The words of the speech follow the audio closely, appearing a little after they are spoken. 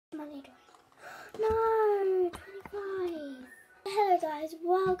money do I? No, 25. Hello guys,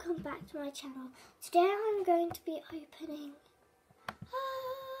 welcome back to my channel. Today I'm going to be opening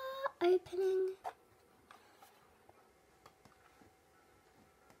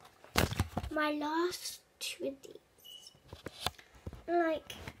my last two of these.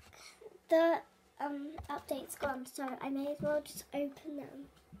 Like the update's gone, so I may as well just open them.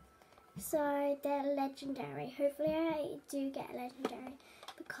 So they're legendary. Hopefully I do get legendary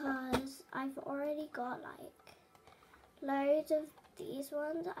because I've already got like loads of these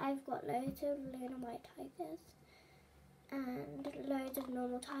ones. I've got loads of Luna White Tigers and loads of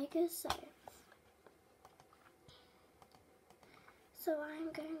normal tigers. So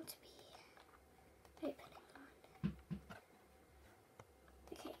I'm going to be opening one.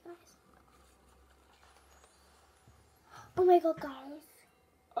 Okay, guys. Oh my god, guys.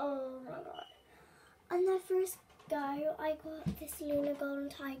 Oh my god. On the first go, I got this Luna Golden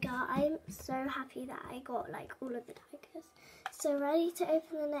Tiger. I'm so happy that I got like all of the tigers. So ready to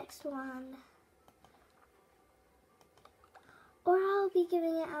open the next one. Or I'll be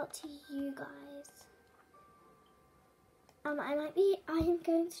giving it out to you guys. I am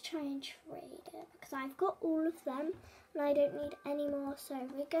going to try and trade it because I've got all of them and I don't need any more. So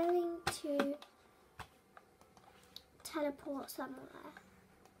we're going to teleport somewhere.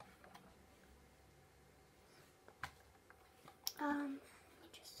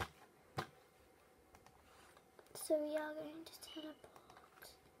 So we are going to teleport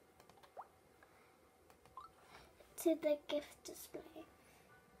to the gift display.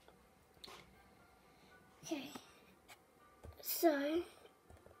 Okay, so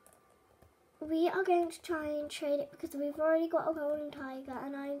we are going to try and trade it because we've already got a golden tiger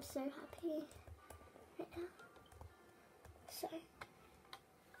and I'm so happy right now. So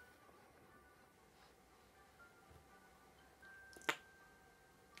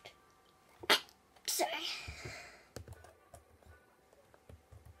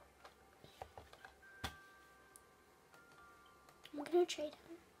I'm gonna trade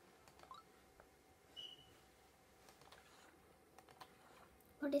him.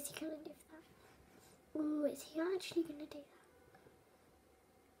 What is he gonna do for that? Ooh, is he actually gonna do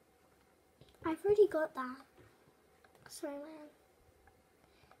that? I've already got that. Sorry, man.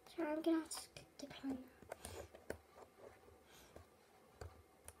 Sorry, I'm gonna have to decline that.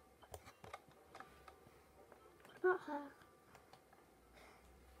 What about her?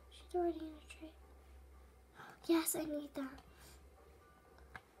 She's already in a trade. Yes, I need that.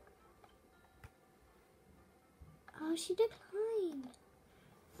 Oh, she declined.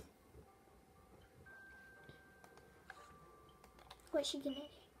 What's she gonna do?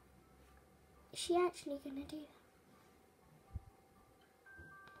 Is she actually gonna do that?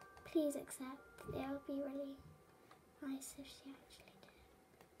 Please accept. It would be really nice if she actually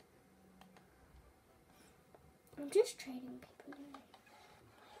did. I'm just trading people.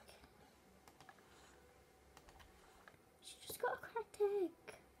 She just got a cracked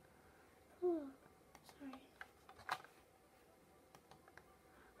egg. Oh, sorry.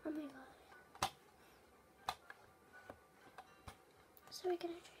 Oh my god. So we're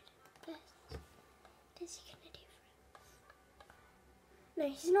gonna trade this. What is he gonna do for it? No,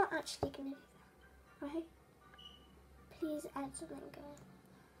 he's not actually gonna do that, right? Please add something good.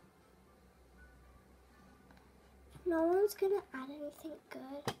 No one's gonna add anything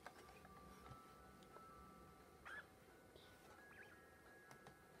good.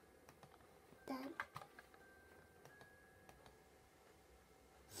 Then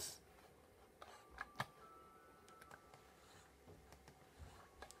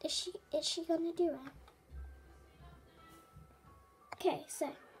is she gonna do it? Okay, so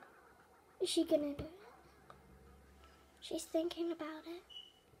is she gonna do it? She's thinking about it.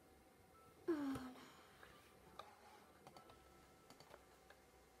 Oh no.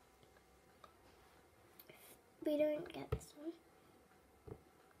 We don't get this one.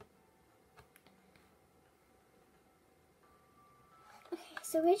 Okay,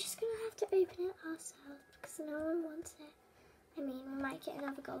 so we're just gonna have to open it ourselves because no one wants it. I mean, we might get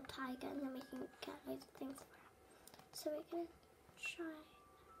another gold tiger and then we can get loads of things for it. So we're gonna try.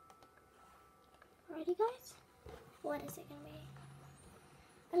 Ready, guys? What is it gonna be?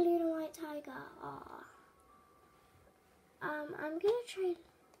 A Luna White Tiger. Aww. I'm gonna trade.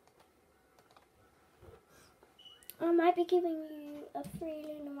 I might be giving you a free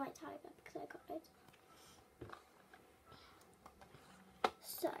Luna White Tiger because I got loads.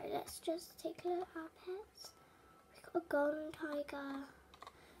 So let's just take a look at our pets. We've got a golden tiger.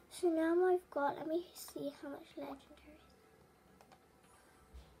 So now I've got, let me see how much legendaries.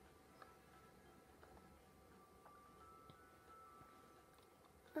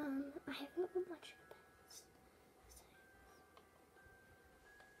 I haven't got much pets.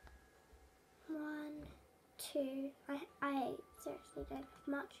 So 1, 2. I seriously don't have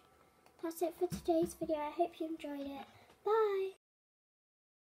much. That's it for today's video. I hope you enjoyed it.